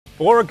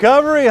For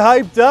recovery,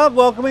 hyped up,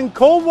 welcoming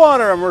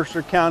Coldwater, a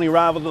Mercer County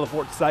rival to the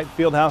Fort Site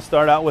Fieldhouse.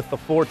 Start out with the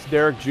Fort's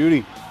Derek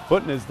Judy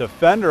putting his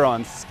defender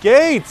on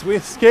skates.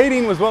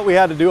 Skating was what we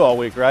had to do all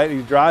week, right?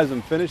 He drives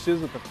and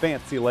finishes with a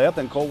fancy layup.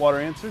 Then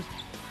Coldwater answers.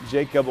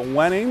 Jacob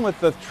Wenning with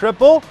the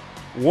triple.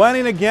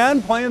 Wenning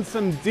again playing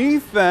some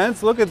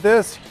defense. Look at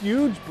this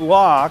huge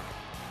block.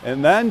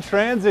 And then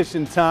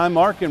transition time,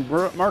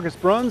 Marcus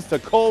Bruns to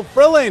Cole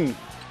Frilling,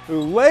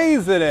 who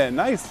lays it in.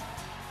 Nice.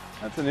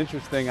 That's an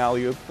interesting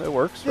alley-oop. It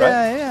works, right?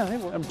 Yeah, it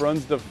works. And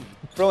Bruns to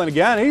Frilling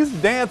again. He's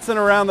dancing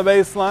around the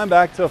baseline.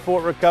 Back to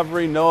Fort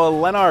recovery. Noah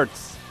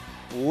Lenartz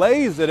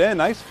lays it in.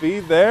 Nice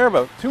feed there,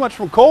 but too much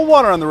from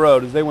Coldwater on the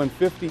road as they win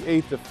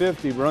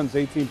 58-50. Bruns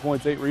 18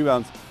 points, 8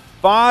 rebounds,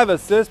 5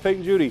 assists.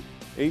 Peyton Judy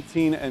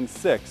 18 and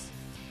 6.